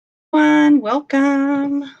everyone.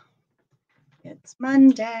 Welcome. It's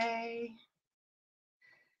Monday.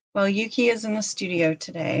 Well, Yuki is in the studio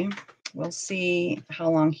today. We'll see how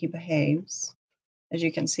long he behaves. As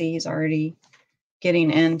you can see, he's already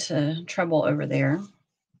getting into trouble over there.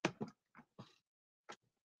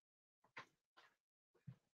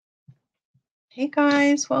 Hey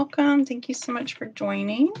guys, welcome. Thank you so much for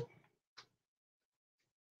joining.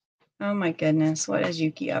 Oh my goodness, what is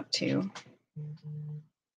Yuki up to?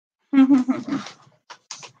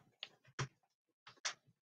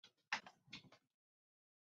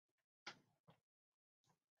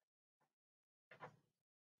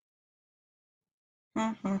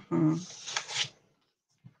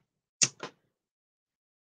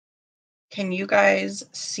 Can you guys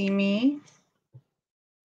see me?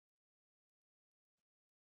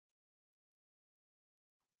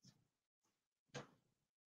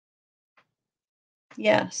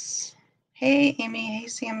 Yes. Hey Amy, hey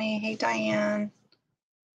Sammy, hey Diane.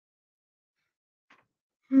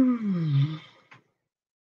 I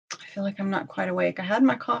feel like I'm not quite awake. I had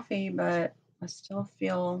my coffee, but I still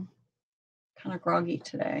feel kind of groggy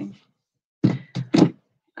today.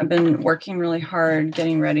 I've been working really hard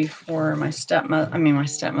getting ready for my stepdaughter's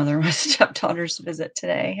visit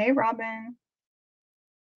today. Hey, Robin.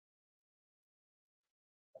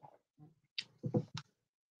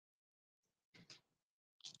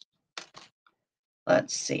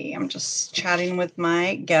 Let's see. I'm just chatting with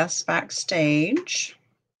my guests backstage.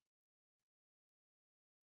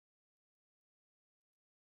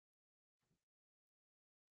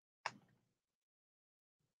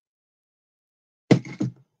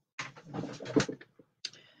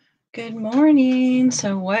 Good morning.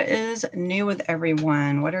 So what is new with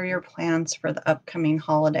everyone? What are your plans for the upcoming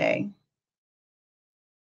holiday?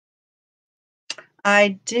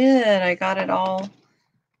 I did. I got it all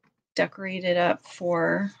decorated up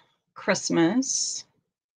for Christmas.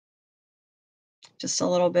 Just a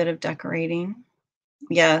little bit of decorating.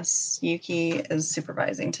 Yes, Yuki is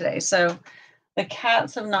supervising today. So the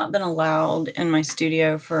cats have not been allowed in my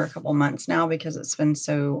studio for a couple months now because it's been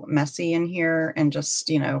so messy in here and just,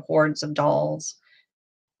 hordes of dolls.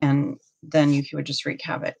 And then Yuki would just wreak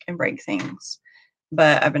havoc and break things.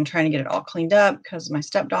 But I've been trying to get it all cleaned up because my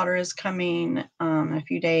stepdaughter is coming in a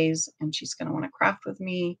few days and she's going to want to craft with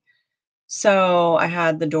me. So I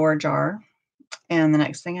had the door ajar, and the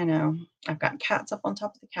next thing I know, I've got cats up on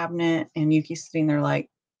top of the cabinet and Yuki's sitting there like,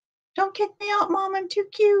 "Don't kick me out, Mom, I'm too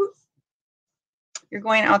cute." You're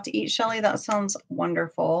going out to eat, Shelly? That sounds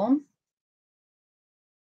wonderful.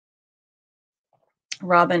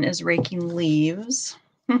 Robin is raking leaves.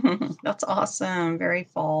 That's awesome. Very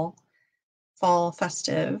fall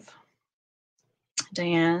festive.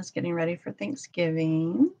 Diane is getting ready for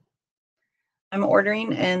Thanksgiving. I'm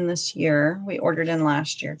ordering in this year. We ordered in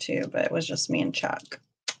last year too, but it was just me and Chuck.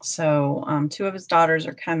 So 2 of his daughters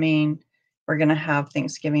are coming. We're going to have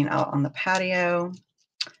Thanksgiving out on the patio.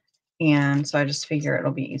 And so I just figure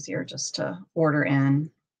it'll be easier just to order in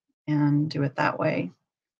and do it that way.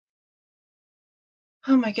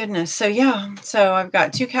 Oh my goodness. So yeah, so I've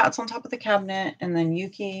got 2 cats on top of the cabinet and then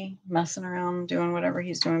Yuki messing around doing whatever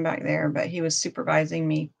he's doing back there. But he was supervising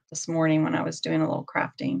me this morning when I was doing a little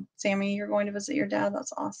crafting. Sammy, you're going to visit your dad?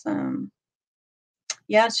 That's awesome.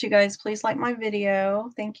 Yes, you guys, please like my video.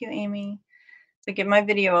 Thank you, Amy. So give my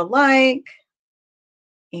video a like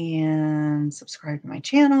and subscribe to my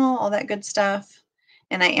channel, all that good stuff.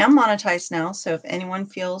 And I am monetized now, so if anyone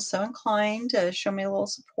feels so inclined to show me a little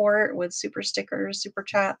support with super stickers, super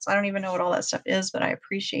chats, I don't even know what all that stuff is, but I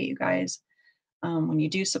appreciate you guys. When you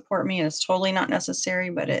do support me, it's totally not necessary,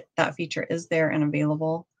 but that feature is there and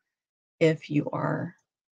available if you are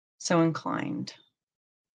so inclined.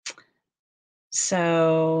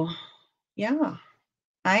 So yeah,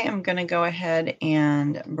 I am going to go ahead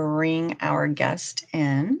and bring our guest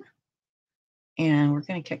in, and we're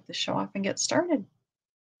going to kick the show off and get started.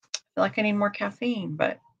 I feel like I need more caffeine,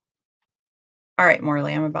 but all right,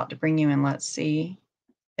 Morley, I'm about to bring you in. Let's see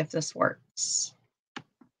if this works.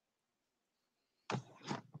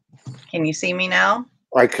 Can you see me now?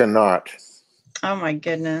 I cannot. Oh my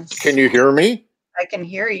goodness. Can you hear me? I can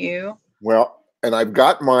hear you. Well, and I've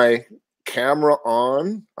got my camera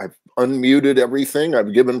on. I've unmuted everything.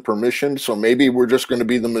 I've given permission. So maybe we're just going to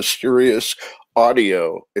be the mysterious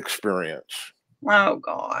audio experience. Oh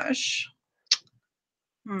gosh.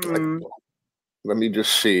 Let me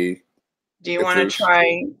just see. Do you want to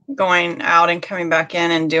try going out and coming back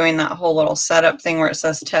in and doing that whole little setup thing where it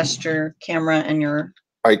says test your camera and your...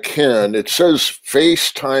 I can. It says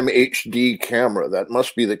FaceTime HD camera. That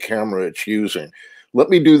must be the camera it's using. Let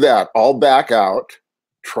me do that. I'll back out,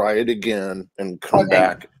 try it again, and come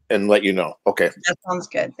back and let you know. Okay. That sounds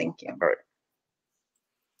good. Thank you. All right.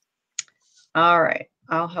 All right.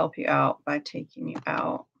 I'll help you out by taking you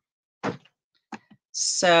out.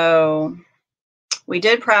 So we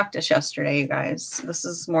did practice yesterday, you guys. This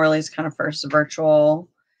is Morley's kind of first virtual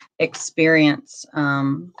experience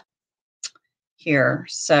here.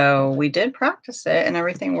 So we did practice it and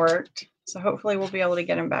everything worked. So hopefully we'll be able to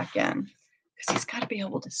get him back in because he's got to be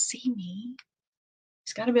able to see me.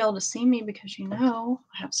 He's got to be able to see me because, you know,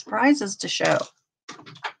 I have surprises to show.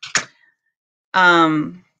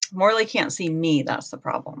 Morley can't see me. That's the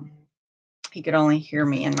problem. He could only hear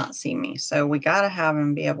me and not see me. So we got to have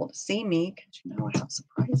him be able to see me because, you know, I have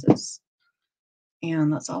surprises.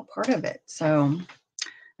 And that's all part of it. So,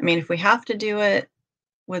 I mean, if we have to do it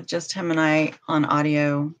with just him and I on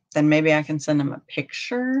audio, then maybe I can send him a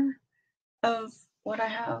picture of what I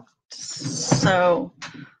have. So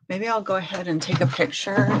maybe I'll go ahead and take a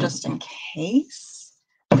picture just in case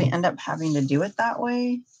we end up having to do it that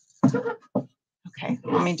way. Okay,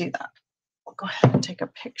 let me do that. I'll go ahead and take a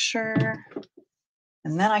picture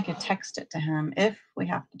and then I could text it to him if we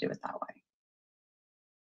have to do it that way.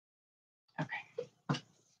 Okay.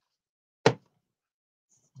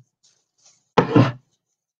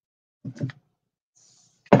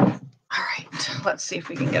 All right, let's see if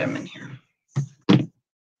we can get him in here.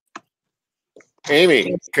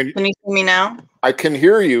 Amy, can you see me now? I can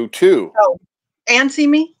hear you too. Oh, and see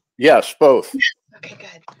me? Yes, both. Okay,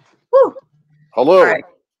 good. Woo. Hello. Right.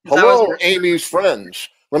 Hello, Amy's friends.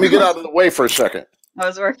 Let me get out of the way for a second. I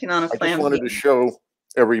was working on a plan. I just wanted to show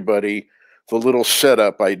everybody the little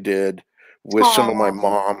setup I did with some of my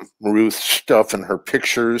mom, Ruth's stuff and her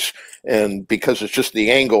pictures. And because it's just the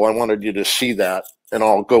angle, I wanted you to see that. And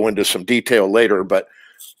I'll go into some detail later. But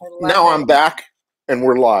now I'm back and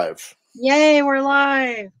we're live. Yay, we're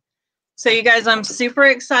live. So you guys, I'm super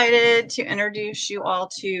excited to introduce you all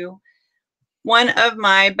to one of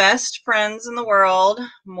my best friends in the world,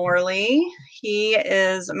 Morley. He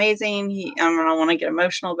is amazing. I don't want to get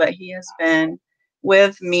emotional, but he has been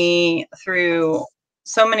with me through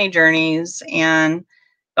so many journeys. And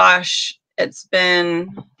gosh, it's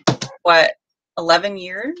been, what, 11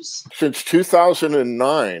 years? Since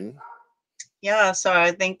 2009. Yeah, so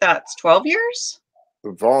I think that's 12 years.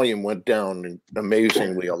 The volume went down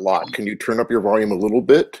amazingly a lot. Can you turn up your volume a little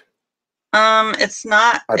bit? It's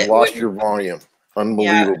not. I've lost your volume.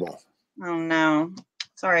 Unbelievable. Yeah. Oh no.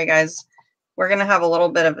 Sorry guys. We're gonna have a little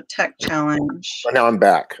bit of a tech challenge. But now I'm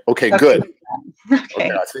back. Okay, good. Okay.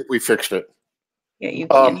 I think we fixed it. Yeah, you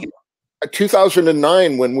can hear.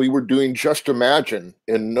 2009, when we were doing Just Imagine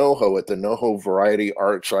in NoHo at the NoHo Variety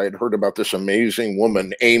Arts, I had heard about this amazing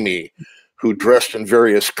woman, Amy, who dressed in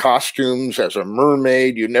various costumes as a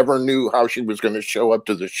mermaid. You never knew how she was going to show up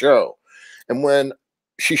to the show. And when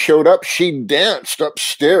she showed up, she danced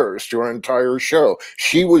upstairs to our entire show.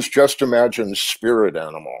 She was Just Imagine's spirit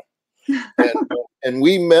animal. And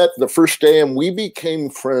we met the first day and we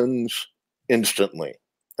became friends instantly.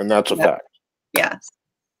 And that's a fact. Yes.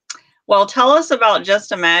 Well, tell us about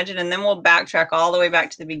Just Imagine, and then we'll backtrack all the way back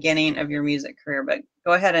to the beginning of your music career. But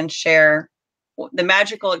go ahead and share the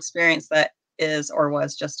magical experience that is or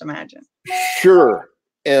was Just Imagine. Sure.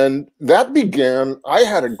 And that began, I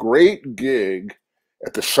had a great gig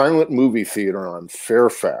at the Silent Movie Theater on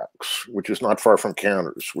Fairfax, which is not far from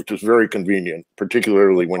Canners, which is very convenient,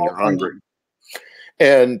 particularly when you're hungry.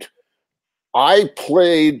 And I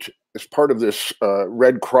played, as part of this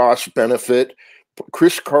Red Cross benefit,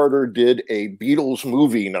 Chris Carter did a Beatles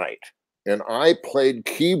movie night, and I played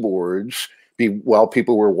keyboards while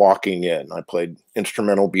people were walking in. I played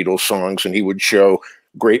instrumental Beatles songs, and he would show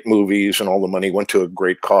great movies, and all the money went to a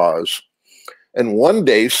great cause. And one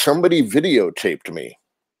day, somebody videotaped me,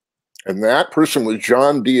 and that person was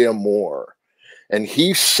John D. Moore, and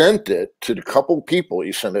he sent it to a couple people.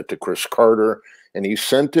 He sent it to Chris Carter, and he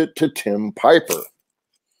sent it to Tim Piper.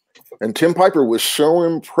 And Tim Piper was so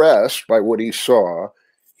impressed by what he saw,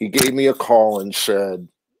 he gave me a call and said,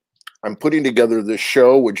 I'm putting together this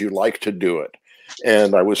show. Would you like to do it?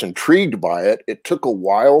 And I was intrigued by it. It took a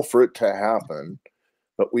while for it to happen,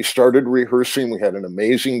 but we started rehearsing. We had an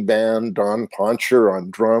amazing band, Don Poncher on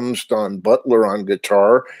drums, Don Butler on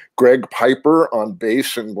guitar, Greg Piper on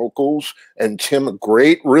bass and vocals, and Tim, a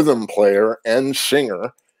great rhythm player and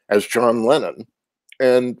singer, as John Lennon.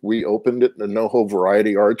 And we opened it in the NoHo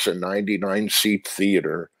Variety Arts, a 99-seat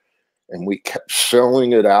theater, and we kept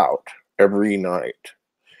selling it out every night.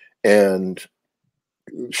 And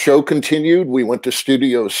the show continued. We went to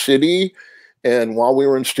Studio City, and while we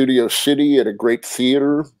were in Studio City at a great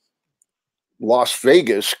theater, Las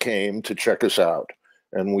Vegas came to check us out.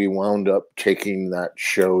 and we wound up taking that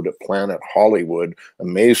show to Planet Hollywood.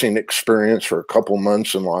 Amazing experience for a couple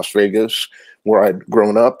months in Las Vegas, where I'd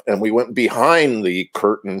grown up, and we went behind the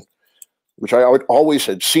curtain, which I always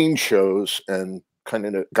had seen shows and kind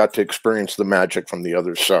of got to experience the magic from the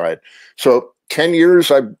other side. So 10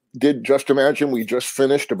 years I did Just Imagine. We just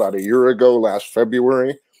finished about a year ago, last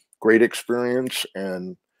February. Great experience,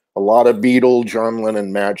 and a lot of Beatle, John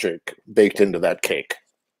Lennon magic baked into that cake.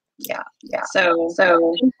 Yeah. So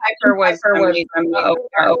Tim Piper was from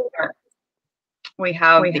the We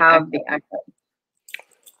have the echo.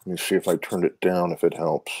 Let me see if I turned it down, if it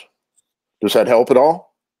helps. Does that help at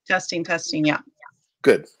all? Testing. Yeah.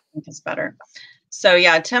 Good. I think it's better. So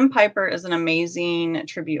yeah, Tim Piper is an amazing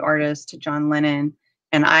tribute artist to John Lennon.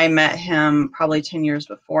 And I met him probably 10 years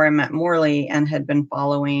before I met Morley, and had been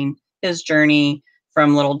following his journey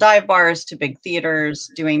from little dive bars to big theaters,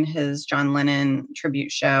 doing his John Lennon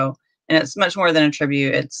tribute show. And it's much more than a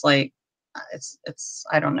tribute. It's like, it's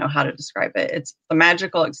I don't know how to describe it. It's a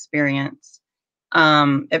magical experience.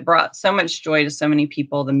 It brought so much joy to so many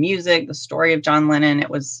people. The music, the story of John Lennon, it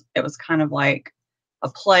was kind of like a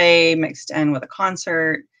play mixed in with a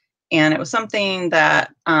concert. And it was something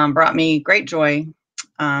that brought me great joy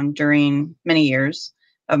during many years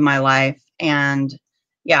of my life. And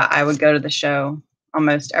yeah, I would go to the show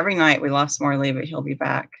almost every night. We lost Morley, but he'll be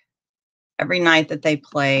back. Every night that they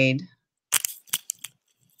played.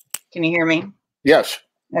 Can you hear me? Yes.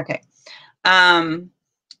 Okay. And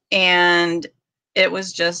it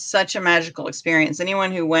was just such a magical experience.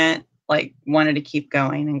 Anyone who went like wanted to keep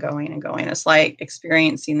going and going and going. It's like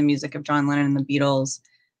experiencing the music of John Lennon and the Beatles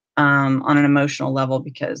on an emotional level,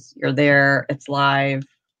 because you're there, it's live.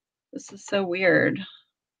 This is so weird.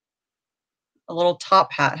 A little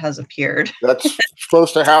top hat has appeared. That's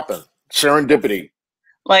supposed to happen. Serendipity.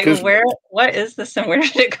 Like, what is this and where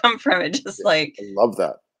did it come from? It just like, I love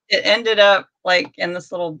that. It ended up like in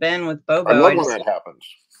this little bin with Bobo. I love when that happens.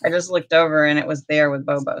 I just looked over and it was there with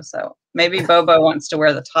Bobo. So maybe Bobo wants to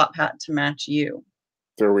wear the top hat to match you.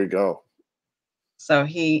 There we go. So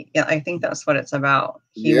I think that's what it's about.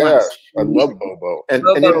 Yes, I love Bobo. And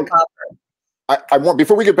you know, I want,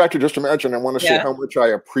 before we get back to Just Imagine, I want to say how much I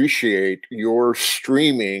appreciate your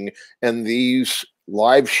streaming and these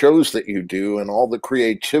live shows that you do and all the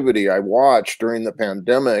creativity I watched during the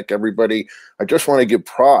pandemic. Everybody, I just want to give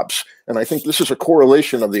props. And I think this is a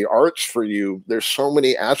correlation of the arts for you. There's so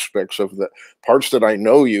many aspects of the parts that I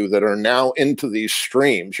know you that are now into these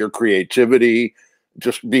streams, your creativity,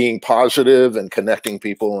 just being positive and connecting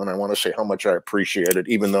people. And I want to say how much I appreciate it,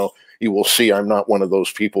 even though you will see I'm not one of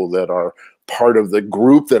those people that are part of the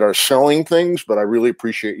group that are selling things, but I really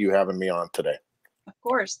appreciate you having me on today. Of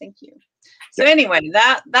course. Thank you. So anyway,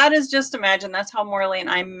 that is Just Imagine. That's how Morley and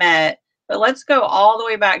I met. But let's go all the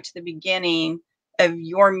way back to the beginning of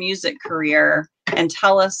your music career and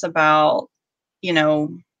tell us about, you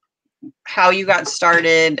know, how you got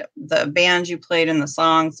started, the bands you played in, the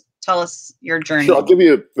songs. Tell us your journey. Sure, I'll give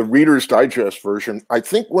you the Reader's Digest version. I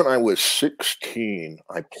think when I was 16,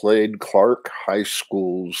 I played Clark High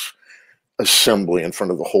School's assembly in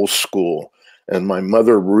front of the whole school. And my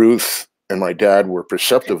mother, Ruth, and my dad were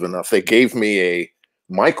perceptive enough. They gave me a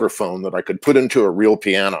microphone that I could put into a real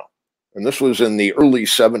piano. And this was in the early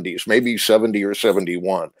 70s, maybe 70 or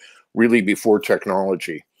 71, really before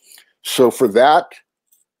technology. So for that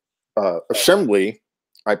assembly,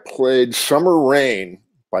 I played Summer Rain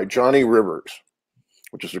by Johnny Rivers,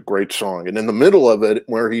 which is a great song. And in the middle of it,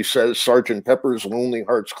 where he says Sgt. Pepper's Lonely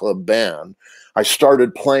Hearts Club Band, I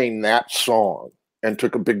started playing that song and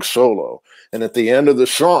took a big solo. And at the end of the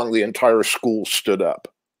song, the entire school stood up.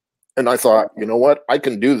 And I thought, you know what? I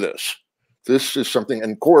can do this. This is something.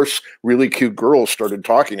 And of course, really cute girls started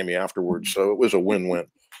talking to me afterwards. So it was a win-win.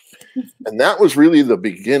 And that was really the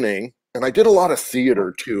beginning. And I did a lot of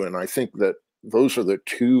theater too. And I think that those are the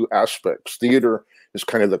two aspects. Theater is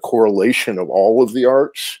kind of the correlation of all of the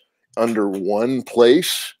arts under one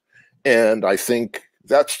place. And I think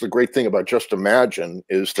that's the great thing about Just Imagine,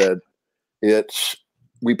 is that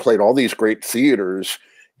we played all these great theaters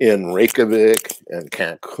in Reykjavik and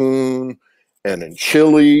Cancun and in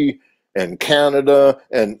Chile and Canada.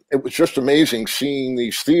 And it was just amazing seeing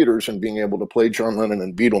these theaters and being able to play John Lennon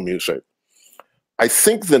and Beatle music. I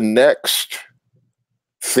think the next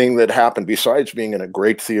thing that happened, besides being in a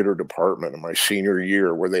great theater department in my senior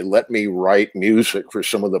year, where they let me write music for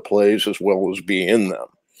some of the plays as well as be in them.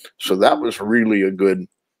 So that was really a good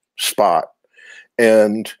spot.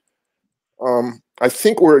 And I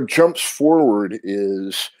think where it jumps forward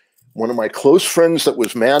is one of my close friends that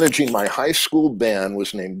was managing my high school band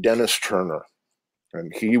was named Dennis Turner.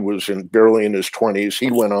 And he was barely in his 20s. He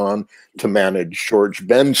went on to manage George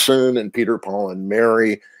Benson and Peter, Paul and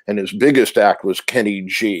Mary. And his biggest act was Kenny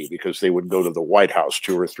G, because they would go to the White House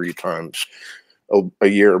 2 or 3 times a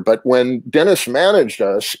year. But when Dennis managed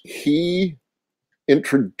us, he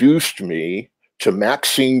introduced me to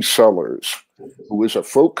Maxine Sellers, who was a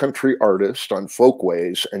folk country artist on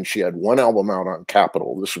Folkways, and she had one album out on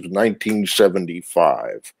Capitol. This was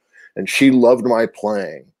 1975, and she loved my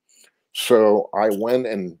playing. So I went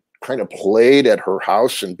and kind of played at her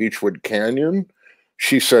house in Beechwood Canyon.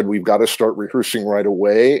 She said, we've got to start rehearsing right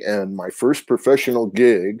away. And my first professional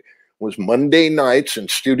gig was Monday nights in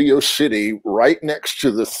Studio City, right next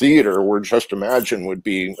to the theater where Just Imagine would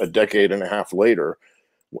be a decade and a half later,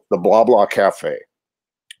 the Blah Blah Cafe.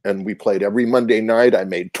 And we played every Monday night. I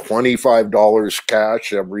made $25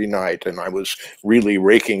 cash every night, and I was really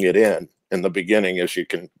raking it in the beginning, as you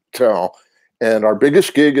can tell. And our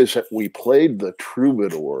biggest gig is that we played the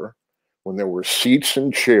Troubadour when there were seats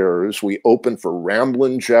and chairs. We opened for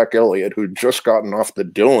Ramblin' Jack Elliott, who'd just gotten off the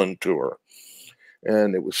Dylan tour.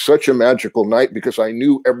 And it was such a magical night because I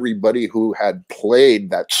knew everybody who had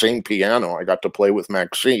played that same piano. I got to play with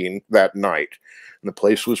Maxine that night. And the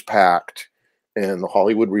place was packed. And the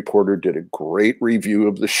Hollywood Reporter did a great review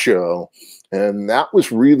of the show. And that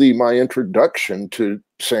was really my introduction to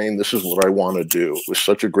saying, this is what I want to do. It was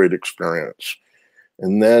such a great experience.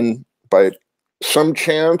 And then by some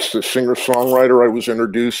chance, the singer-songwriter I was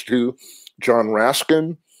introduced to, John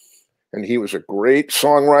Raskin, and he was a great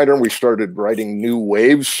songwriter. We started writing new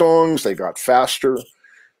wave songs. They got faster.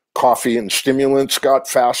 Coffee and Stimulants got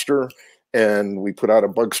faster. And we put out a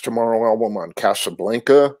Bugs Tomorrow album on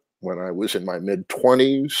Casablanca when I was in my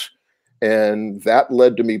mid-20s. And that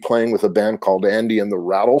led to me playing with a band called Andy and the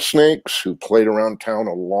Rattlesnakes, who played around town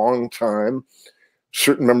a long time.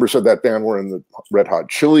 Certain members of that band were in the Red Hot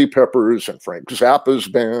Chili Peppers and Frank Zappa's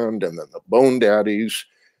band, and then the Bone Daddies.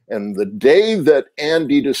 And the day that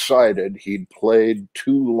Andy decided he'd played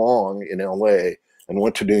too long in LA and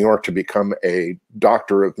went to New York to become a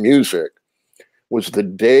doctor of music was the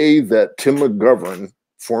day that Tim McGovern,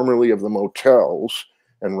 formerly of the Motels,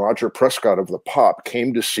 and Roger Prescott of the Pop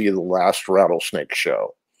came to see the last Rattlesnake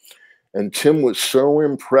show. And Tim was so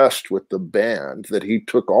impressed with the band that he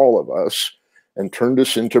took all of us and turned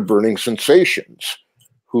us into Burning Sensations,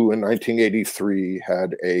 who in 1983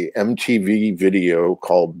 had a MTV video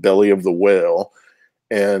called Belly of the Whale.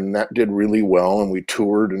 And that did really well. And we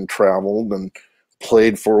toured and traveled and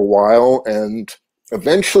played for a while. And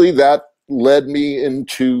eventually that led me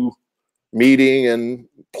into meeting and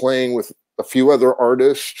playing with a few other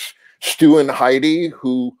artists, Stu and Heidi,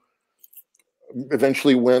 who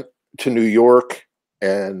eventually went to New York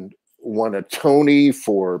and won a Tony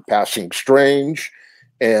for Passing Strange.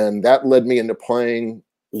 And that led me into playing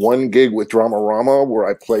one gig with Dramarama where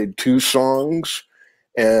I played 2 songs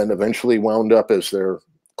and eventually wound up as their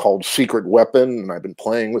called Secret Weapon. And I've been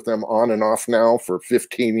playing with them on and off now for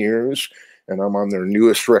 15 years. And I'm on their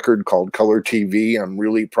newest record called Color TV. I'm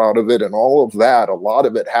really proud of it. And all of that, a lot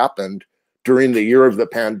of it happened during the year of the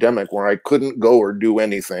pandemic where I couldn't go or do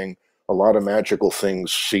anything. A lot of magical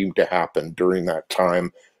things seemed to happen during that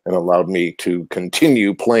time and allowed me to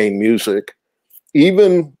continue playing music.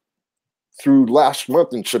 Even through last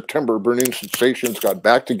month in September, Burning Sensations got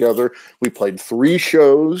back together. We played 3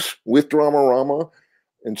 shows with Dramarama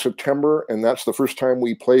in September, and that's the first time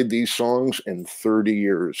we played these songs in 30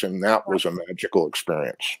 years, and that was a magical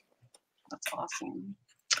experience. That's awesome.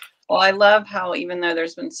 Well, I love how even though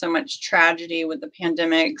there's been so much tragedy with the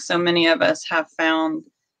pandemic, so many of us have found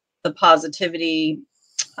the positivity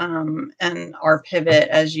and our pivot,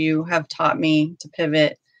 as you have taught me to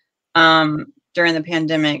pivot during the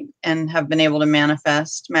pandemic, and have been able to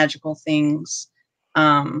manifest magical things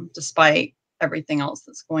despite everything else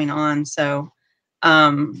that's going on. So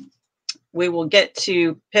we will get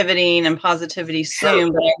to pivoting and positivity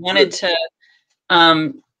soon, but I wanted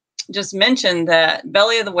to just mention that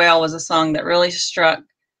Belly of the Whale was a song that really struck,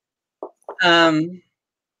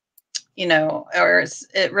 you know, or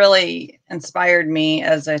it really inspired me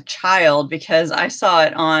as a child because I saw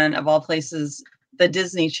it on, of all places, the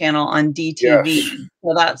Disney Channel on DTV. Yes.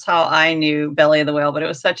 So that's how I knew Belly of the Whale, but it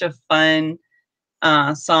was such a fun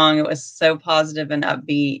song. It was so positive and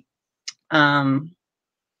upbeat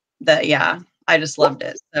that, yeah, I just loved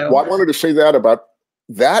it. So well, I wanted to say that about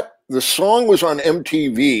that. The song was on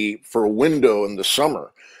MTV for a window in the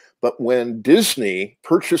summer, but when Disney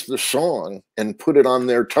purchased the song and put it on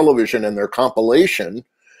their television and their compilation,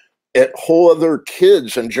 whole other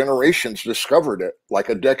kids and generations discovered it like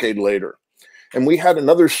a decade later. And we had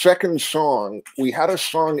another second song. We had a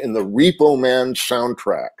song in the Repo Man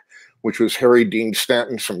soundtrack which was Harry Dean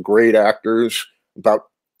Stanton, some great actors, about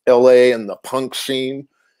LA and the punk scene.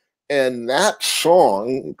 And that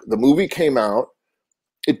song, the movie came out,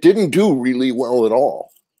 it didn't do really well at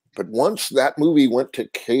all. But once that movie went to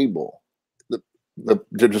cable,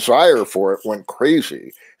 the desire for it went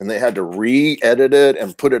crazy, and they had to re-edit it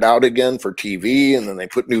and put it out again for TV, and then they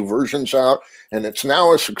put new versions out, and it's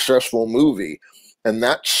now a successful movie. And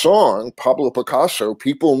that song, Pablo Picasso,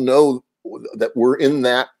 people know that we're in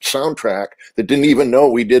that soundtrack that didn't even know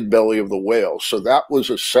we did Belly of the Whale. So that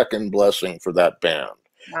was a second blessing for that band.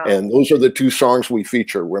 Wow. And those are the two songs we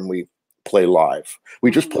feature when we play live.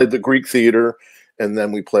 We just played the Greek Theater, and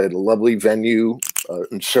then we played a lovely venue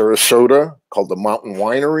in Sarasota called the Mountain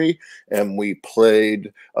Winery, and we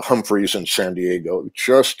played Humphreys in San Diego.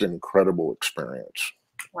 Just an incredible experience.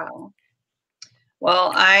 Wow.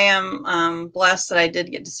 Well, I am blessed that I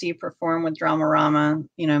did get to see you perform with Dramarama,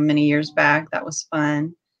 many years back. That was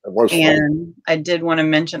fun. It was fun. And I did want to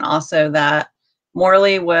mention also that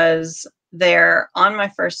Morley was there on my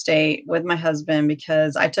first date with my husband,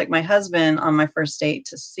 because I took my husband on my first date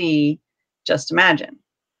to see Just Imagine.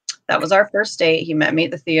 That was our first date. He met me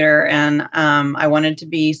at the theater, and I wanted to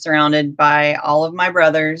be surrounded by all of my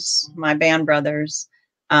brothers, my band brothers,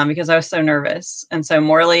 because I was so nervous. And so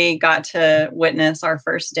Morley got to witness our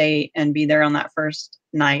first date and be there on that first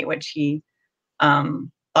night, which he thought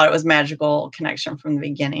it was magical connection from the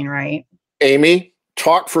beginning, right? Amy,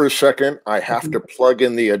 talk for a second. I have to plug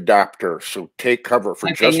in the adapter, so take cover for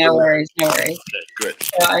just no worries, no worries. Good.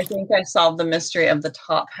 So I think I solved the mystery of the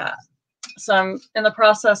top hat. So I'm in the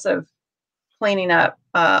process of cleaning up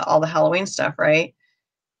all the Halloween stuff, right?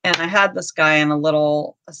 And I had this guy in a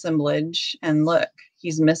little assemblage, and look,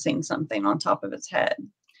 he's missing something on top of his head.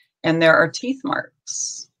 And there are teeth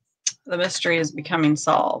marks. The mystery is becoming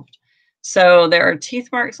solved. So there are teeth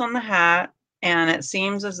marks on the hat, and it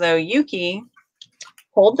seems as though Yuki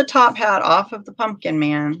pulled the top hat off of the pumpkin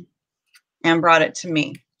man and brought it to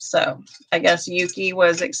me. So I guess Yuki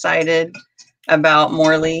was excited about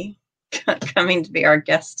Morley coming to be our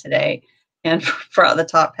guest today and brought the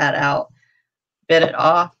top hat out, bit it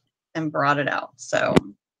off, and brought it out. So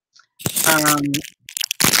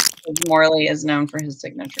Morley is known for his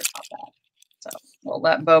signature top hat. So we'll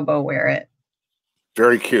let Bobo wear it.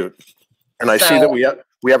 Very cute. And I see that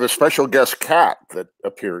we have a special guest cat that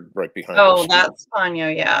appeared right behind us. Oh, that's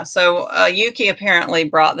Ponyo, yeah. So Yuki apparently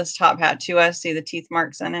brought this top hat to us. See the teeth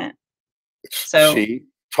marks in it? So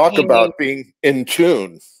talk about being in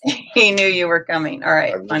tune. He knew you were coming. All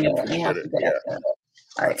right, Ponyo, let me have to get up there.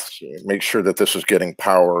 All right. Make sure that this is getting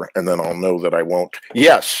power, and then I'll know that I won't.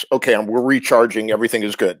 Yes. Okay, we're recharging. Everything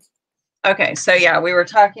is good. Okay, so yeah, we were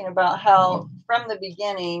talking about how from the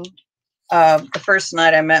beginning, the first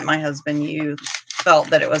night I met my husband, you felt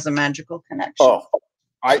that it was a magical connection. Oh,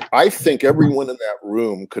 I think everyone in that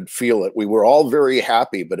room could feel it. We were all very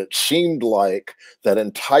happy, but it seemed like that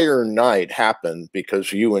entire night happened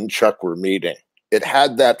because you and Chuck were meeting. It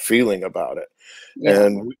had that feeling about it. Yeah.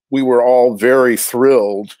 And we were all very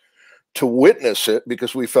thrilled to witness it,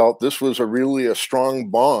 because we felt this was really a strong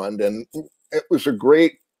bond, and it was a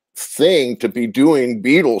great thing to be doing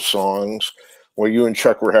Beatles songs while you and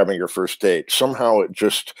Chuck were having your first date. Somehow it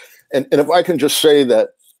just, and if I can just say that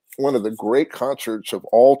one of the great concerts of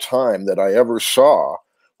all time that I ever saw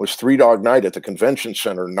was Three Dog Night at the Convention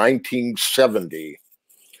Center, 1970.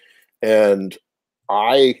 And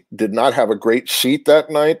I did not have a great seat that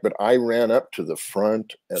night, but I ran up to the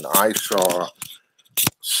front and I saw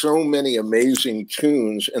so many amazing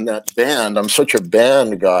tunes in that band. I'm such a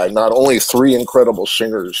band guy. Not only three incredible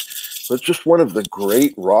singers, but just one of the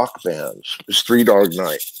great rock bands is Three Dog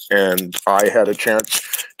Night. And I had a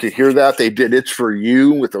chance to hear that. They did It's For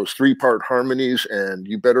You with those three-part harmonies, and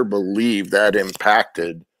you better believe that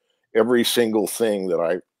impacted every single thing that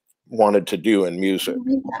I wanted to do in music.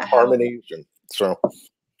 Harmonies. And so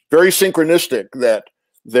very synchronistic that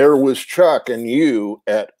there was Chuck and you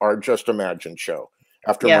at our Just Imagine show.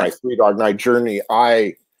 After my Three Dog Night journey,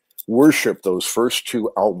 I worshiped those first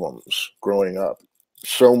two albums growing up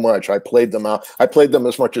so much. I played them out. I played them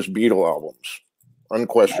as much as Beatle albums,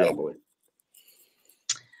 unquestionably.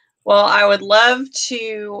 Well, I would love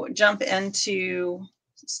to jump into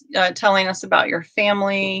telling us about your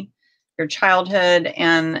family, your childhood,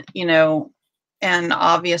 and, and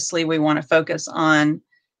obviously we want to focus on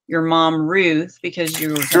your mom, Ruth, because you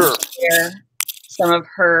were going to share some of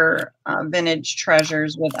her vintage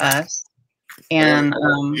treasures with us. And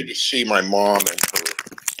good to see my mom and her.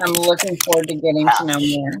 I'm looking forward to getting to know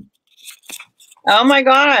more. Oh my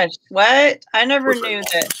gosh, what? I never knew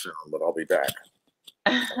that. But I'll be back.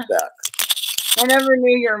 I'm back. I never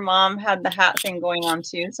knew your mom had the hat thing going on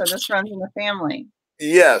too. So this runs in the family.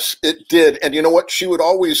 Yes, it did. And you know what? She would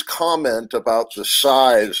always comment about the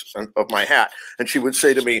size of my hat. And she would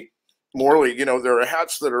say to me, Morley, you know, there are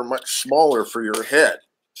hats that are much smaller for your head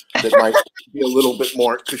that might be a little bit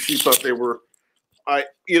more, because she thought they were,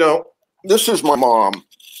 you know, this is my mom.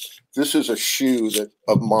 This is a shoe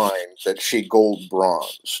of mine that she gold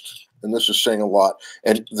bronzed. And this is saying a lot.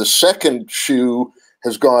 And the second shoe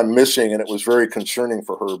has gone missing, and it was very concerning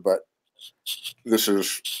for her. But this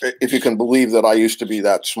is, if you can believe that I used to be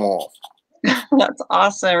that small. That's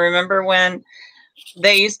awesome. Remember when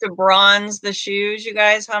they used to bronze the shoes, you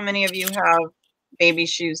guys? How many of you have baby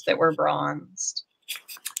shoes that were bronzed?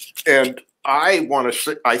 And I want to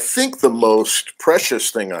say, I think the most precious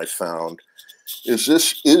thing I found is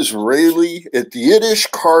this Israeli Yiddish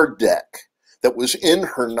card deck that was in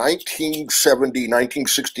her 1970,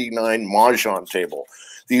 1969 Mahjong table.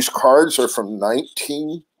 These cards are from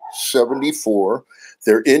 1974.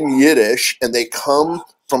 They're in Yiddish, and they come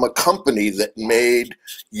from a company that made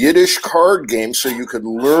Yiddish card games so you could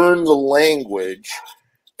learn the language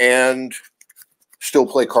and still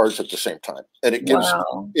play cards at the same time. And it gives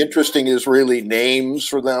interesting Israeli names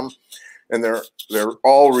for them, and they're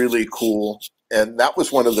all really cool. And that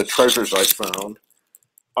was one of the treasures I found.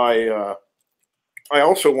 I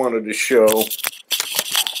also wanted to show,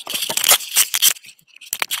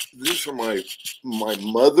 these are my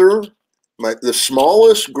mother, the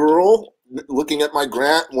smallest girl looking at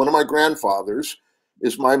one of my grandfathers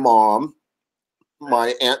is my mom.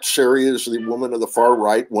 My Aunt Sari is the woman on the far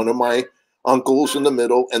right, one of my uncles in the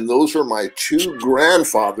middle, and those are my two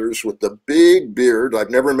grandfathers with the big beard. I've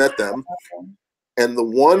never met them. And the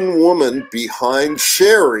one woman behind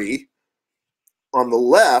Sherry on the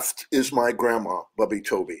left is my grandma, Bubby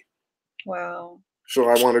Toby. Wow. So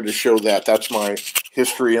I wanted to show that. That's my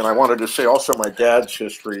history. And I wanted to say also my dad's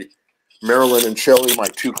history. Marilyn and Shelley, my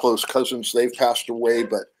two close cousins, they've passed away,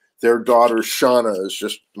 but their daughter Shauna is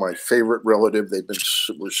just my favorite relative.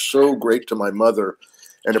 Were so great to my mother.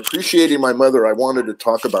 And appreciating my mother, I wanted to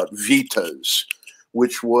talk about Vitas,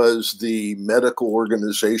 which was the medical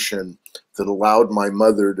organization that allowed my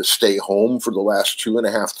mother to stay home for the last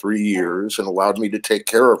 2.5, 3 years and allowed me to take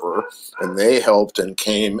care of her. And they helped and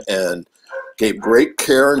came and gave great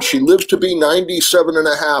care. And she lived to be 97 and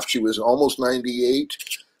a half. She was almost 98.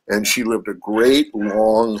 And she lived a great,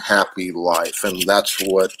 long, happy life. And that's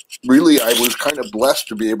what really I was kind of blessed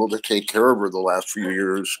to be able to take care of her the last few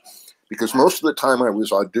years, because most of the time I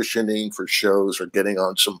was auditioning for shows or getting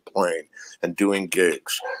on some plane and doing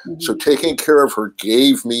gigs. So taking care of her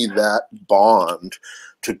gave me that bond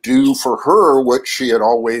to do for her what she had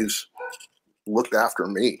always looked after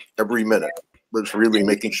me every minute, was really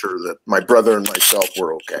making sure that my brother and myself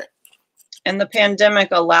were okay. And the pandemic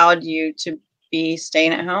allowed you to be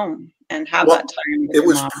staying at home and have that time with it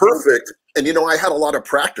was mom. Perfect. And you know, I had a lot of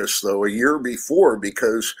practice though a year before,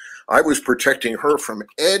 because I was protecting her from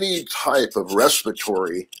any type of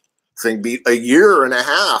respiratory thing a year and a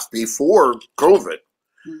half before COVID.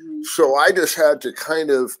 So I just had to kind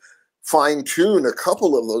of fine tune a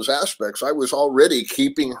couple of those aspects. I was already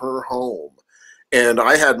keeping her home, and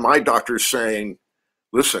I had my doctors saying,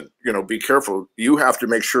 listen, you know, be careful. You have to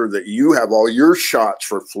make sure that you have all your shots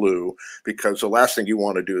for flu, because the last thing you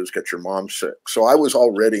want to do is get your mom sick. So I was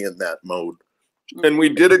already in that mode. And we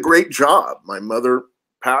did a great job. My mother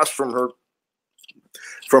passed from her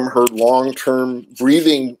long-term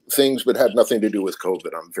breathing things, but had nothing to do with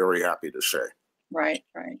COVID, I'm very happy to say. Right,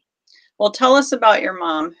 right. Well, tell us about your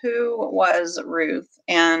mom. Who was Ruth?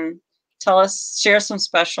 And share some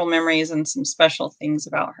special memories and some special things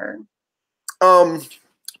about her.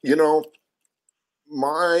 You know,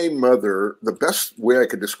 my mother, the best way I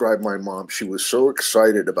could describe my mom, she was so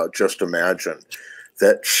excited about Just Imagine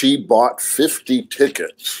that she bought 50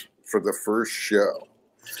 tickets for the first show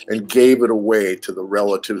and gave it away to the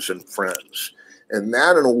relatives and friends. And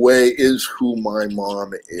that, in a way, is who my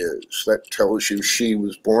mom is. That tells you she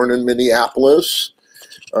was born in Minneapolis.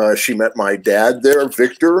 She met my dad there,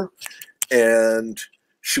 Victor, and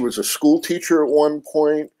she was a school teacher at one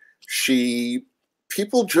point.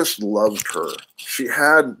 People just loved her. She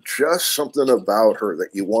had just something about her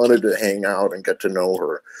that you wanted to hang out and get to know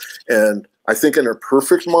her. And I think in her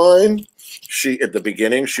perfect mind, at the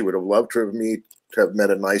beginning, she would have loved to have met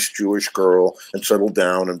a nice Jewish girl and settled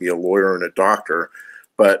down and be a lawyer and a doctor.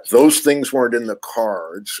 But those things weren't in the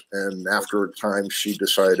cards. And after a time, she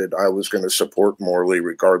decided I was going to support Morley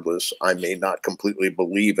regardless. I may not completely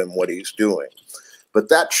believe in what he's doing. But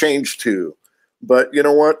that changed too. But you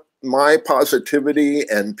know what? My positivity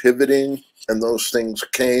and pivoting and those things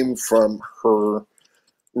came from her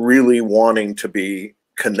really wanting to be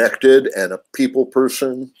connected and a people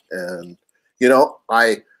person. And, you know,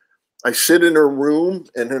 I sit in her room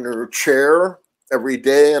and in her chair every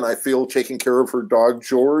day, and I feel taking care of her dog,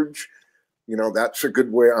 George. You know, that's a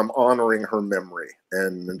good way. I'm honoring her memory.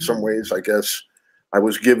 And in some ways, I guess I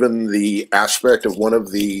was given the aspect of one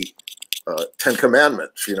of the 10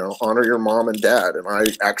 commandments, you know, honor your mom and dad. And I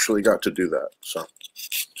actually got to do that. So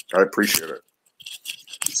I appreciate it.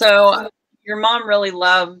 So your mom really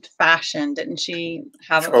loved fashion, didn't she?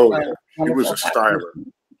 Have Oh, yeah. She was a styler.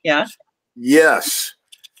 Yeah. Yes.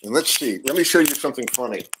 And let's see. Let me show you something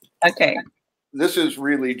funny. Okay. This is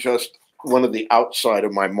really just one of the outside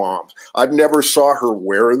of my mom's. I've never saw her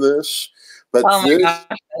wear this, but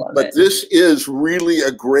this is really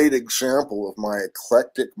a great example of my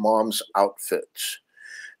eclectic mom's outfits.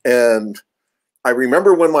 And I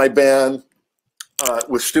remember when my band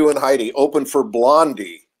with Stu and Heidi opened for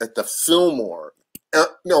Blondie at the Fillmore, at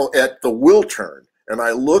the Wiltern, and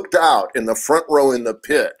I looked out in the front row in the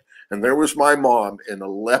pit, and there was my mom in a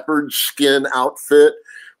leopard skin outfit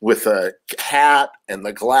with a hat and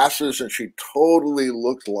the glasses, and she totally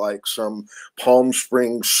looked like some Palm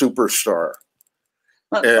Springs superstar.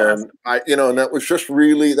 That's awesome. And that was just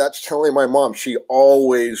really, that's telling my mom she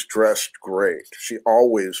always dressed great. She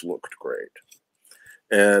always looked great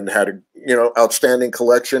and had a, outstanding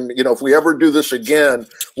collection. If we ever do this again,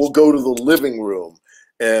 we'll go to the living room,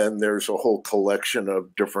 and there's a whole collection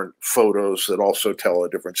of different photos that also tell a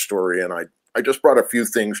different story. And I just brought a few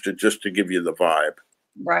things to give you the vibe.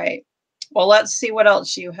 Right. Well, let's see what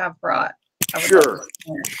else you have brought. Sure.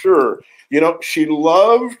 She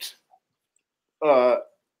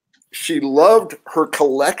loved her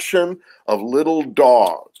collection of little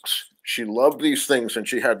dogs. She loved these things, and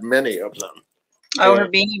she had many of them. Oh, her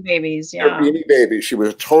Beanie Babies, yeah. Her Beanie Babies. She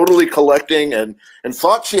was totally collecting and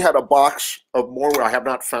thought she had a box of more. I have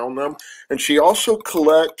not found them. And she also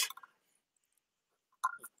collect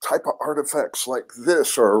type of artifacts like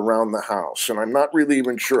this are around the house. And I'm not really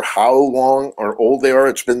even sure how long or old they are.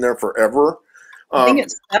 It's been there forever. I think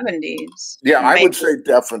it's 70s. Yeah, maybe. I would say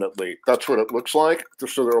definitely. That's what it looks like.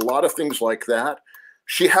 So there are a lot of things like that.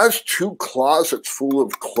 She has 2 closets full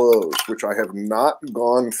of clothes, which I have not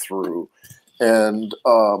gone through. And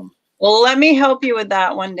well, let me help you with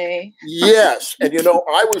that one day. Yes. And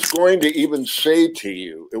I was going to even say to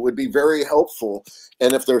you, it would be very helpful.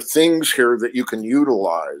 And if there are things here that you can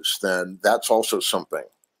utilize, then that's also something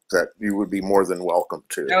that you would be more than welcome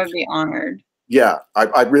to. I would be honored. Yeah,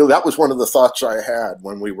 I really, that was one of the thoughts I had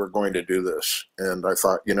when we were going to do this. And I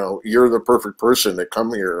thought, you're the perfect person to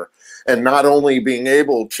come here, and not only being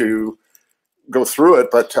able to go through it,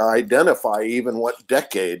 but to identify even what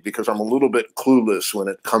decade, because I'm a little bit clueless when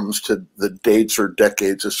it comes to the dates or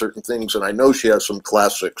decades of certain things. And I know she has some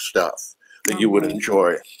classic stuff that you would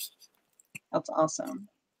enjoy. That's awesome.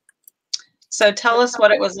 So tell us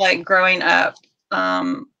what it was like growing up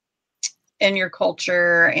in your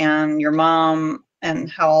culture and your mom, and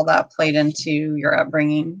how all that played into your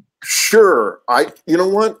upbringing. Sure. You know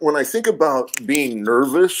what? When I think about being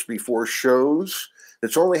nervous before shows,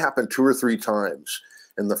 it's only happened 2 or 3 times.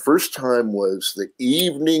 And the first time was the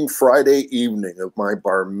Friday evening of my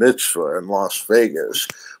bar mitzvah in Las Vegas,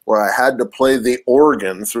 where I had to play the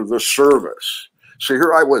organ through the service. So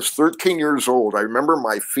here I was, 13 years old. I remember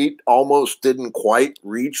my feet almost didn't quite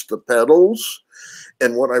reach the pedals.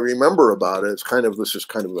 And what I remember about it is this is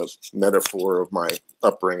kind of a metaphor of my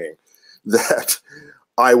upbringing, that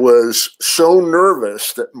I was so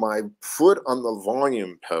nervous that my foot on the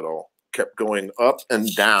volume pedal kept going up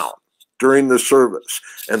and down during the service.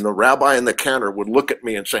 And the rabbi and the cantor would look at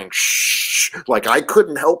me and saying, shh, like I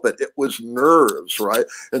couldn't help it. It was nerves, right?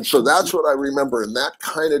 And so that's what I remember. And that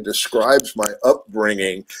kind of describes my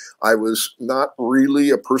upbringing. I was not really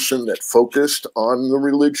a person that focused on the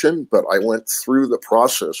religion, but I went through the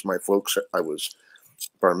process. I was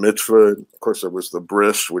bar mitzvah. Of course, there was the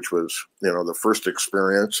bris, which was, the first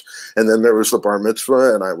experience. And then there was the bar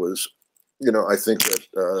mitzvah. And I was, I think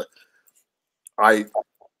that,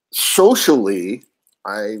 socially,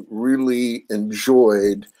 I really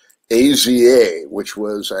enjoyed AZA, which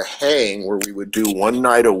was a hang where we would do 1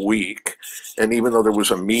 night a week. And even though there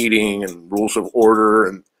was a meeting and rules of order,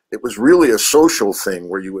 and it was really a social thing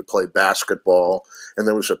where you would play basketball, and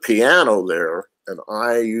there was a piano there. And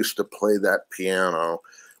I used to play that piano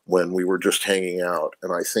when we were just hanging out.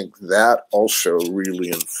 And I think that also really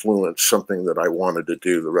influenced something that I wanted to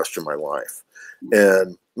do the rest of my life.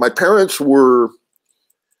 And my parents were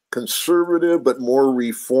conservative, but more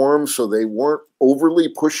reformed, so they weren't overly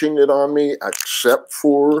pushing it on me, except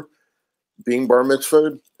for being bar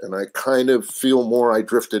mitzvahed. And I kind of feel more I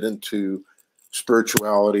drifted into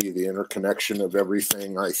spirituality, the interconnection of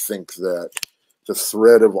everything. I think that the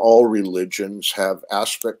thread of all religions have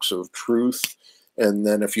aspects of truth. And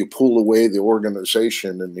then if you pull away the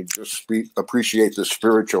organization and you just appreciate the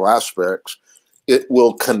spiritual aspects, it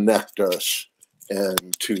will connect us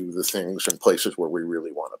and to the things and places where we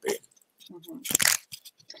really want to be. Mm-hmm.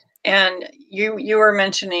 And you were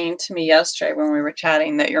mentioning to me yesterday when we were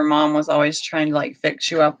chatting that your mom was always trying to like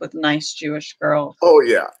fix you up with nice Jewish girls. Oh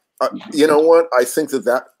yeah. You know what? I think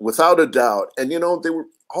that without a doubt, and you know, they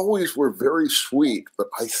were very sweet, but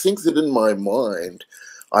I think that in my mind,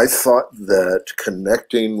 I thought that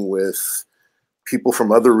connecting with people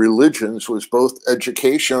from other religions was both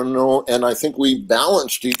educational, and I think we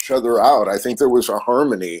balanced each other out. I think there was a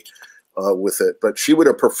harmony with it, but she would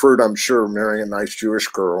have preferred, I'm sure, marrying a nice Jewish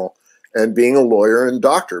girl and being a lawyer and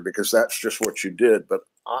doctor, because that's just what you did. But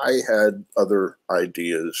I had other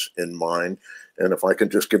ideas in mind. And if I can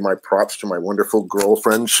just give my props to my wonderful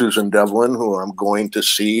girlfriend, Susan Devlin, who I'm going to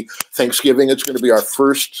see Thanksgiving. It's going to be our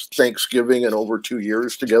first Thanksgiving in over 2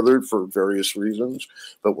 years together for various reasons,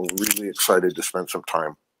 but we're really excited to spend some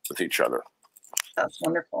time with each other. That's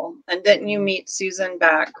wonderful. And didn't you meet Susan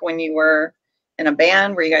back when you were in a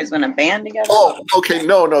band? Were you guys in a band together? Oh, okay.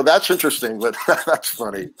 No, that's interesting, but that's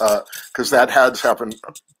funny because that has happened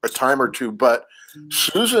a time or two. But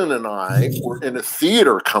Susan and I were in a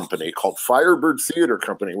theater company called Firebird Theater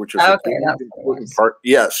Company, which is a very important part.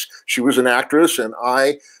 Yes, she was an actress, and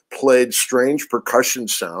I played strange percussion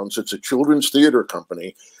sounds. It's a children's theater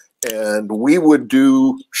company, and we would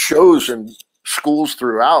do shows in schools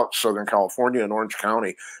throughout Southern California and Orange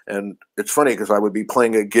County. And it's funny because I would be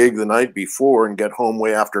playing a gig the night before and get home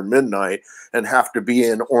way after midnight and have to be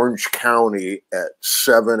in Orange County at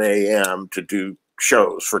 7 a.m. to do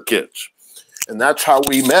shows for kids. And that's how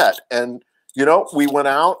we met. And, you know, we went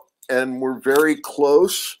out and were very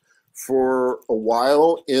close for a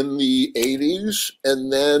while in the 80s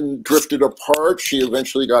and then drifted apart. She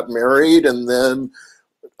eventually got married and then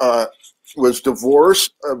was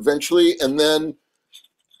divorced eventually. And then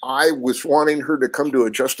I was wanting her to come to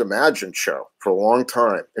a Just Imagine show for a long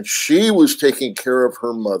time. And she was taking care of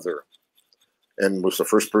her mother and was the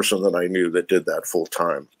first person that I knew that did that full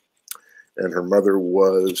time. And her mother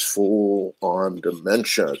was full on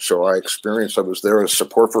dementia. So I was there as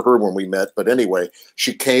support for her when we met. But anyway,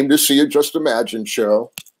 she came to see a Just Imagine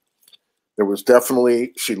show. There was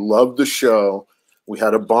definitely, she loved the show. We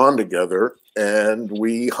had a bond together and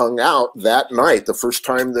we hung out that night, the first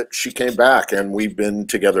time that she came back, and we've been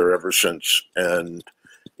together ever since. And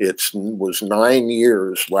it was 9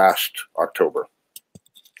 years last October.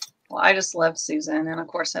 Well, I just love Susan, and of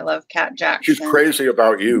course I love Kat Jackson. She's crazy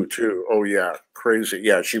about you too. Oh yeah, crazy.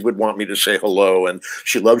 Yeah, she would want me to say hello, and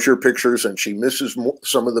she loves your pictures, and she misses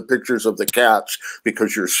some of the pictures of the cats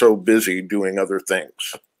because you're so busy doing other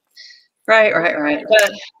things. Right.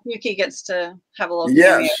 But Yuki gets to have a little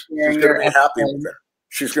cameo. Yes, she's going to be happy with that.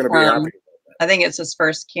 She's going to be happy with that. I think it's his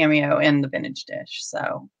first cameo in the Vintage Dish,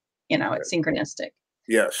 so you know it's synchronistic.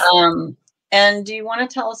 Yes. And do you want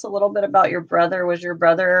to tell us a little bit about your brother? Was your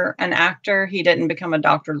brother an actor? He didn't become a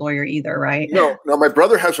doctor, lawyer either, right? No, my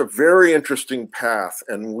brother has a very interesting path,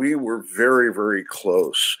 and we were very, very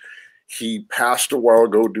close. He passed a while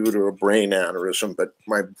ago due to a brain aneurysm, but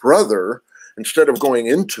my brother, instead of going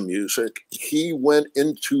into music, he went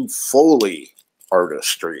into Foley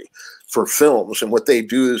artistry for films. And what they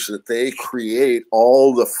do is that they create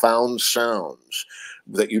all the found sounds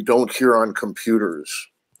that you don't hear on computers.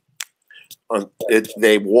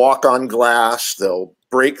 They walk on glass, they'll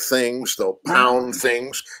break things, they'll pound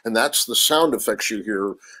things, and that's the sound effects you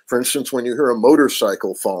hear. For instance, when you hear a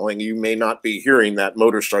motorcycle falling, you may not be hearing that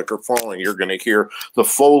motorcycle falling. You're going to hear the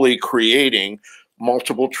Foley creating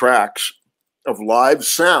multiple tracks of live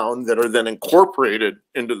sound that are then incorporated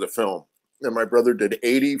into the film. And my brother did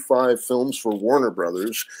 85 films for Warner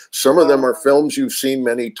Brothers. Some of them are films you've seen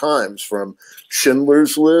many times, from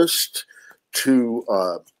Schindler's List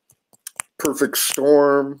to Perfect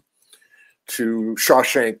Storm to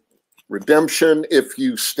Shawshank Redemption. If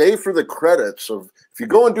you stay for the credits if you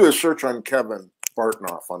go and do a search on Kevin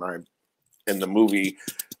Bartnoff in the movie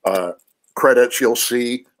credits, you'll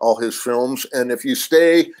see all his films. And if you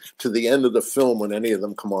stay to the end of the film, when any of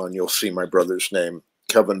them come on, you'll see my brother's name,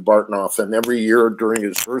 Kevin Bartnoff. And every year during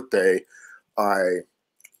his birthday, I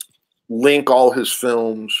link all his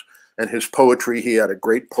films and his poetry. He had a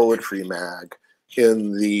great poetry mag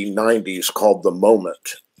in the 90s called The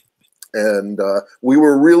Moment. And we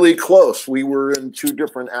were really close. We were in two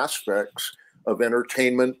different aspects of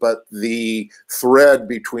entertainment, but the thread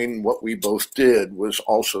between what we both did was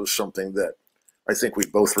also something that I think we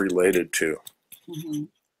both related to.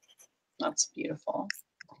 Mm-hmm. That's beautiful.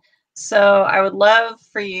 So I would love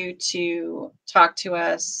for you to talk to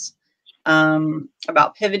us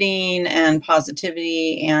about pivoting and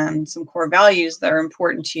positivity and some core values that are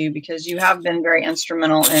important to you, because you have been very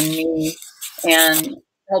instrumental in me and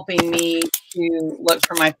helping me to look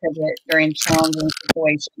for my pivot during challenging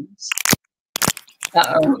situations.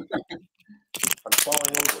 Uh-oh. I'm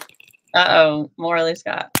falling over. Uh-oh. Morley's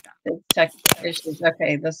got his tech issues.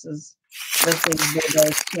 Okay, this is How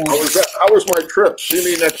was my trip? See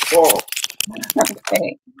me next fall.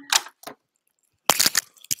 okay.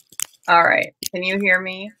 All right. Can you hear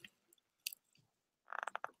me?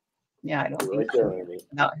 Yeah, I don't You're think right there, Amy.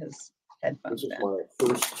 about his headphones. This is my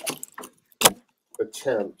first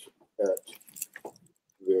attempt at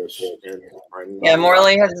this, and Yeah,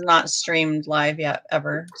 Morley has not streamed live yet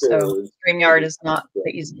ever, so StreamYard is not the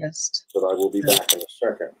easiest. But I will be back in a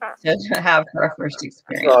second. To have for a first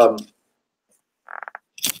experience.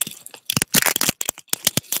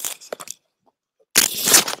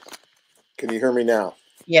 Can you hear me now?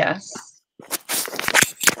 Yes.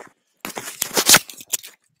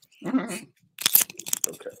 Mm-hmm.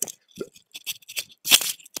 Okay.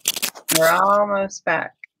 We're almost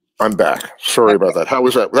back. I'm back. Sorry about that. How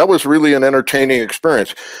was that? That was really an entertaining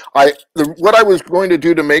experience. What I was going to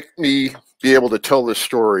do to make me be able to tell this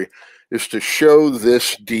story is to show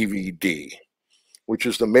this DVD, which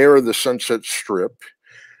is the Mayor of the Sunset Strip,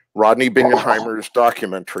 Rodney Bingenheimer's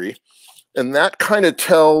documentary. And that kind of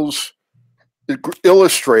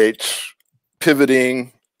illustrates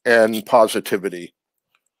pivoting and positivity,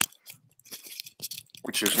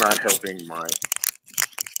 which is not helping my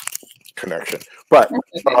connection. But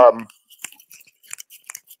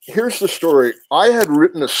here's the story. I had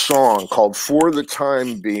written a song called For the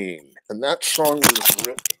Time Being, and that song was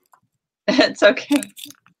written. It's okay.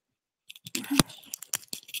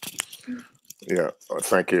 Yeah,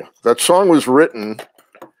 thank you. That song was written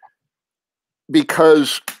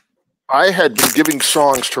because I had been giving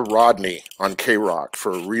songs to Rodney on K-Rock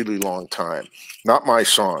for a really long time. Not my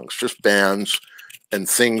songs, just bands and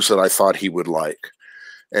things that I thought he would like.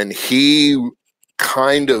 And he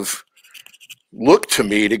kind of looked to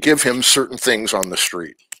me to give him certain things on the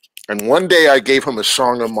street. And one day I gave him a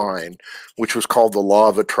song of mine, which was called The Law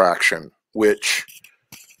of Attraction, which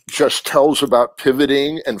just tells about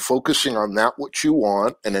pivoting and focusing on that which you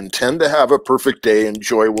want and intend to have a perfect day and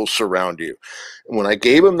joy will surround you. And when I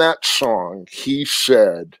gave him that song, he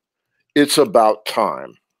said, "It's about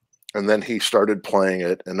time." And then he started playing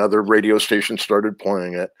it, and other radio stations started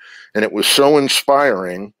playing it. And it was so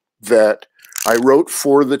inspiring that I wrote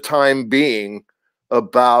For the Time Being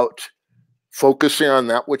about focusing on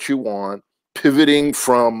that which you want, pivoting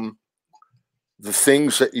from the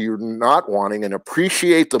things that you're not wanting, and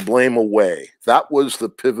appreciate the blame away. That was the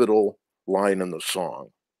pivotal line in the song.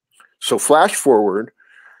 So flash forward,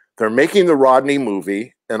 they're making the Rodney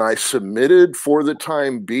movie, and I submitted For the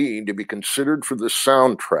Time Being to be considered for the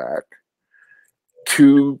soundtrack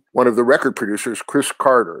to one of the record producers, Chris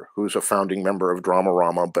Carter, who's a founding member of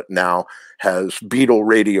Dramarama, but now has Beatle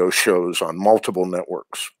radio shows on multiple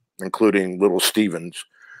networks, including Little Steven's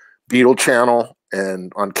Beatle channel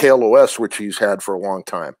and on KLOS, which he's had for a long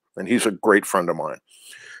time. And he's a great friend of mine.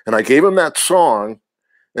 And I gave him that song,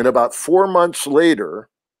 and about 4 months later,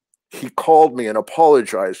 he called me and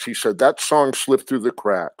apologized. He said, "That song slipped through the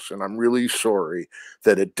cracks, and I'm really sorry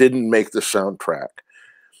that it didn't make the soundtrack."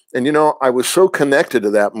 And, you know, I was so connected to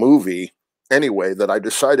that movie anyway that I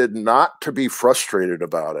decided not to be frustrated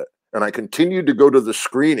about it. And I continued to go to the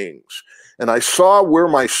screenings. And I saw where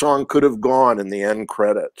my song could have gone in the end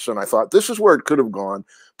credits. And I thought, this is where it could have gone,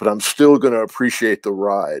 but I'm still going to appreciate the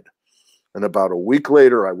ride. And about a week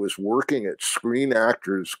later, I was working at Screen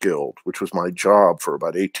Actors Guild, which was my job for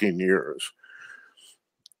about 18 years.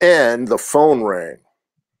 And the phone rang.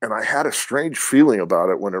 And I had a strange feeling about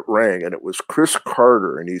it when it rang. And it was Chris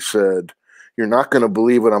Carter. And he said, "You're not going to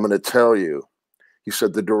believe what I'm going to tell you." He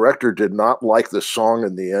said, "The director did not like the song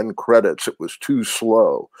in the end credits. It was too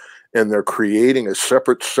slow. And they're creating a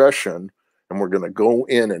separate session. And we're going to go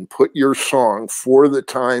in and put your song For the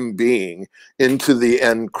Time Being into the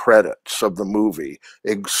end credits of the movie.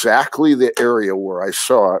 Exactly the area where I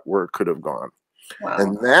saw it, where it could have gone." Wow.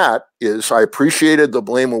 And that is, I appreciated the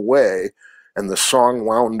blame away, and the song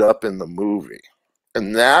wound up in the movie.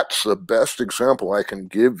 And that's the best example I can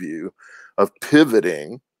give you of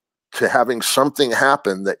pivoting to having something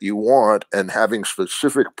happen that you want and having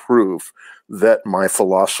specific proof that my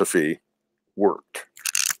philosophy worked.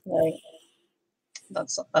 Right.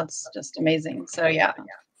 That's just amazing. So yeah,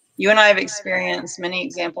 you and I have experienced many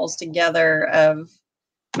examples together of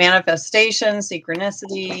manifestation,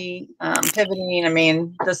 synchronicity, pivoting. I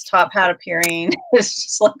mean, this top hat appearing is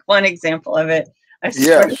just like one example of it. I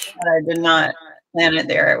swear to Yes. God, I did not plan it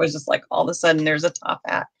there. It was just like all of a sudden there's a top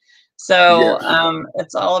hat. So Yes.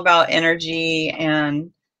 it's all about energy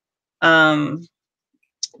and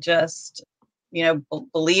just, you know,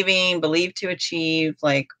 believe to achieve,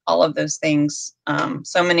 like all of those things.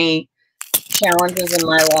 So many challenges in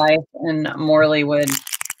my life, and Morley would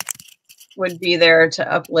be there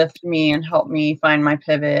to uplift me and help me find my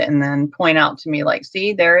pivot, and then point out to me like,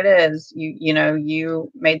 see, there it is. You know,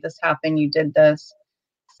 you made this happen. You did this.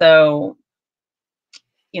 So,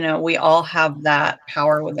 you know, we all have that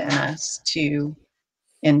power within us to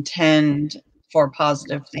intend for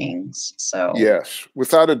positive things. So, Yes,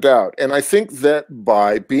 without a doubt. And I think that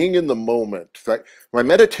by being in the moment, like my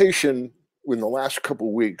meditation in the last couple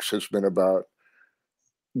of weeks has been about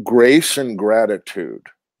grace and gratitude,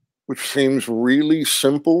 which seems really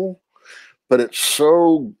simple, but it's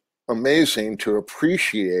so amazing to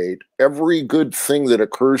appreciate every good thing that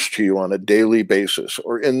occurs to you on a daily basis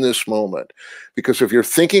or in this moment. Because if you're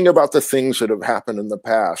thinking about the things that have happened in the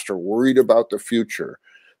past or worried about the future,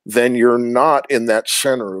 then you're not in that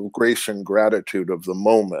center of grace and gratitude of the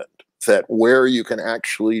moment, that where you can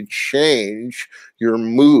actually change your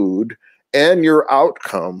mood and your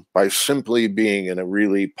outcome by simply being in a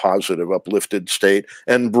really positive, uplifted state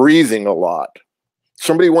and breathing a lot.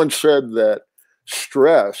 Somebody once said that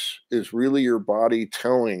stress is really your body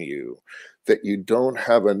telling you that you don't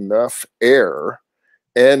have enough air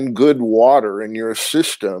and good water in your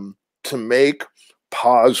system to make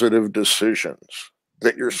positive decisions,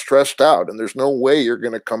 that you're stressed out and there's no way you're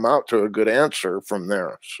going to come out to a good answer from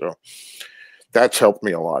there. So that's helped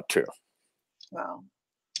me a lot too. wow.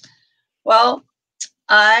 Well,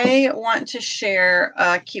 I want to share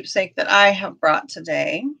a keepsake that I have brought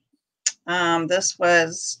today. This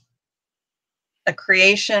was a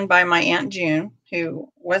creation by my Aunt June, who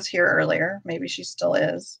was here earlier. Maybe she still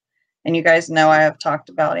is. And you guys know I have talked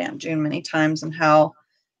about Aunt June many times and how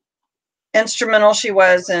instrumental she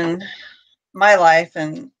was in my life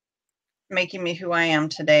and making me who I am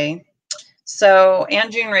today. So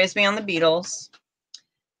Aunt June raised me on the Beatles,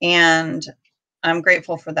 and I'm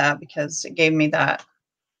grateful for that because it gave me that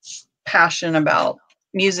passion about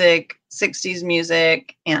music, 60s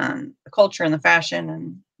music, and the culture and the fashion.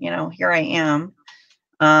 And, you know, here I am,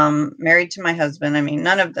 married to my husband. I mean,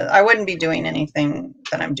 I wouldn't be doing anything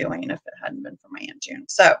that I'm doing if it hadn't been for my Aunt June.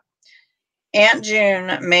 So Aunt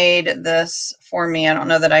June made this for me. I don't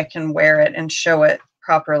know that I can wear it and show it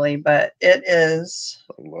properly, but it is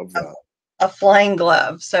I love that. a flying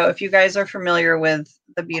glove. So if you guys are familiar with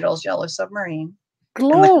the Beatles' Yellow Submarine and the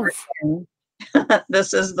Glove. cartoon,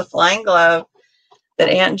 this is the flying glove that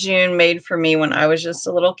Aunt June made for me when I was just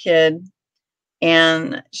a little kid.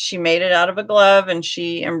 And she made it out of a glove, and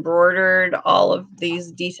she embroidered all of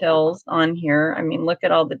these details on here. I mean, look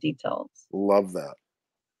at all the details. Love that.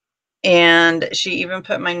 And she even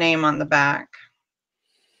put my name on the back.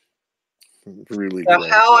 Really So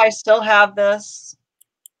great. how I still have this,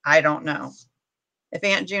 I don't know. If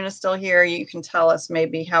Aunt June is still here, you can tell us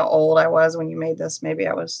maybe how old I was when you made this. Maybe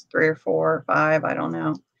I was 3 or 4 or 5. I don't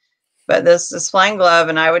know. But this is flying glove,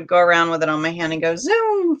 and I would go around with it on my hand and go,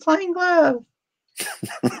 zoom, flying glove.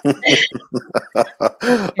 I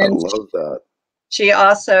love that. She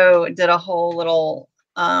also did a whole little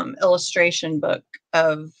illustration book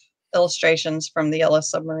of illustrations from the Yellow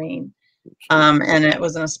Submarine. And it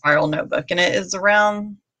was in a spiral notebook, and it is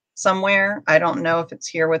around somewhere. I don't know if it's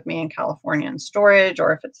here with me in California in storage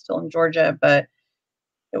or if it's still in Georgia, but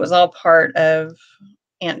it was all part of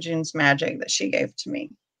Aunt June's magic that she gave to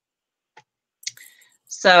me.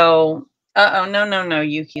 So, no,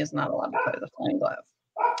 Yuki is not allowed to play the flying glove.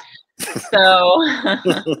 So,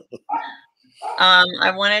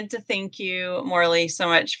 I wanted to thank you, Morley, so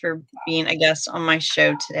much for being a guest on my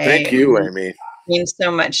show today. Thank you, Amy. It means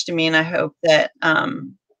so much to me, and I hope that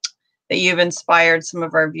that you've inspired some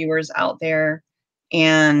of our viewers out there,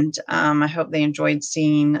 and I hope they enjoyed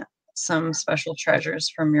seeing some special treasures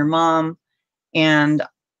from your mom. And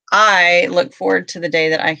I look forward to the day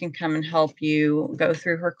that I can come and help you go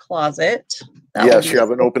through her closet. Yes, you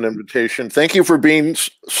have an open invitation. Thank you for being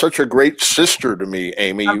such a great sister to me,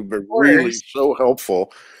 Amy. You've been really so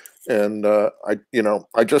helpful. And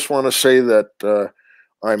I just want to say that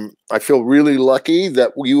I feel really lucky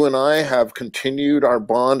that you and I have continued our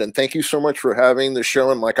bond. And thank you so much for having the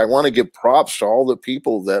show. And I want to give props to all the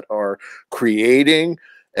people that are creating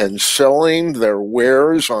and selling their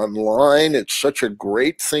wares online. It's such a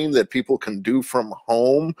great thing that people can do from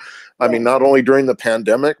home. I mean, not only during the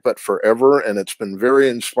pandemic, but forever. And it's been very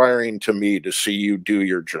inspiring to me to see you do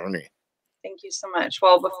your journey. Thank you so much.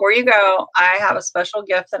 Well, before you go, I have a special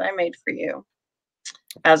gift that I made for you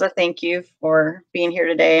as a thank you for being here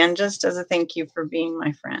today, and just as a thank you for being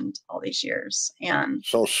my friend all these years. And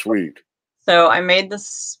so sweet. So I made this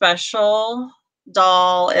special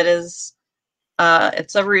doll. It is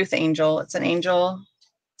it's a Ruth angel. It's an angel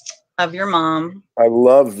of your mom. I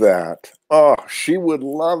love that. Oh, she would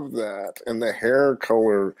love that. And the hair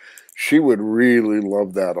color, she would really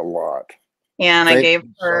love that a lot. And I gave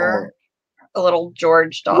her a little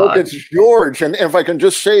George dog. Look, it's George. And if I can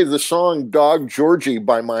just say, the song Dog Georgie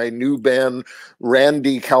by my new band,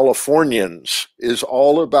 Randy Californians, is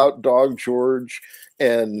all about Dog George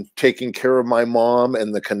and taking care of my mom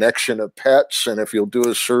and the connection of pets. And if you'll do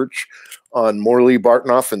a search on Morley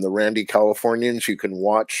Bartnoff and the Randy Californians, you can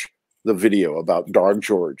watch the video about Dog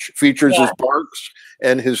George. Features his barks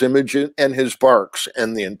and his image and his barks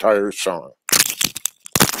and the entire song.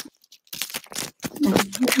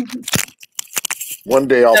 One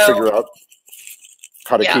day I'll figure out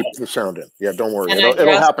how to keep the sound in. Yeah, don't worry.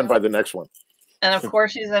 It'll happen by the next one. And of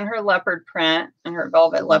course, she's in her leopard print and her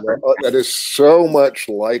velvet leopard print. That is so much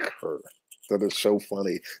like her. That is so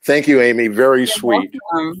funny. Thank you, Amy. Very sweet.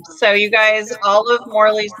 Welcome. So you guys, all of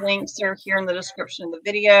Morley's links are here in the description of the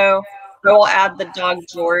video. I will add the Dog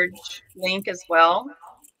George link as well.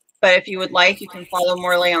 But if you would like, you can follow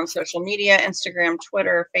Morley on social media, Instagram,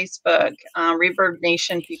 Twitter, Facebook. Reverb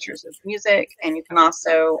Nation features his music, and you can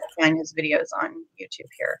also find his videos on YouTube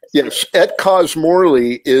here. Yes, at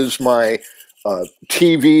Cosmorley is my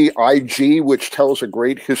TV IG, which tells a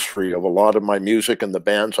great history of a lot of my music and the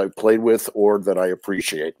bands I've played with or that I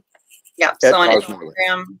appreciate. Yeah, so on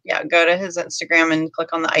Instagram, go to his Instagram and click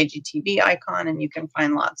on the IGTV icon, and you can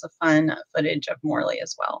find lots of fun footage of Morley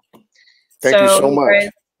as well. Thank you so much. Guys,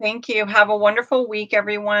 thank you. Have a wonderful week,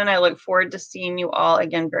 everyone. I look forward to seeing you all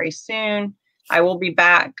again very soon. I will be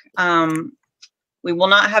back. We will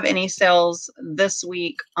not have any sales this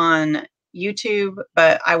week on YouTube,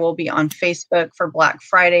 but I will be on Facebook for Black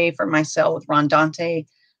Friday for my sale with Ron Dante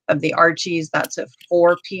of the Archies. That's at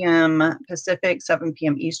 4 p.m. Pacific, 7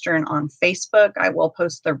 p.m. Eastern on Facebook. I will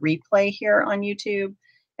post the replay here on YouTube.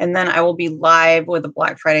 And then I will be live with a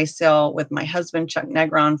Black Friday sale with my husband, Chuck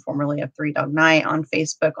Negron, formerly of Three Dog Night, on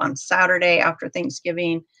Facebook on Saturday after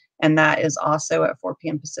Thanksgiving. And that is also at 4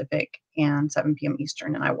 p.m. Pacific and 7 p.m.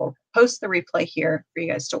 Eastern. And I will post the replay here for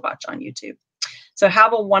you guys to watch on YouTube. So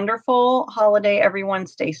have a wonderful holiday, everyone.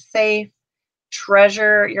 Stay safe.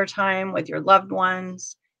 Treasure your time with your loved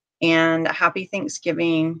ones. And happy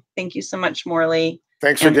Thanksgiving. Thank you so much, Morley.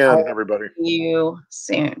 Thanks again, everybody. See you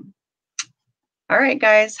soon. All right,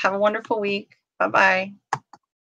 guys. Have a wonderful week. Bye-bye.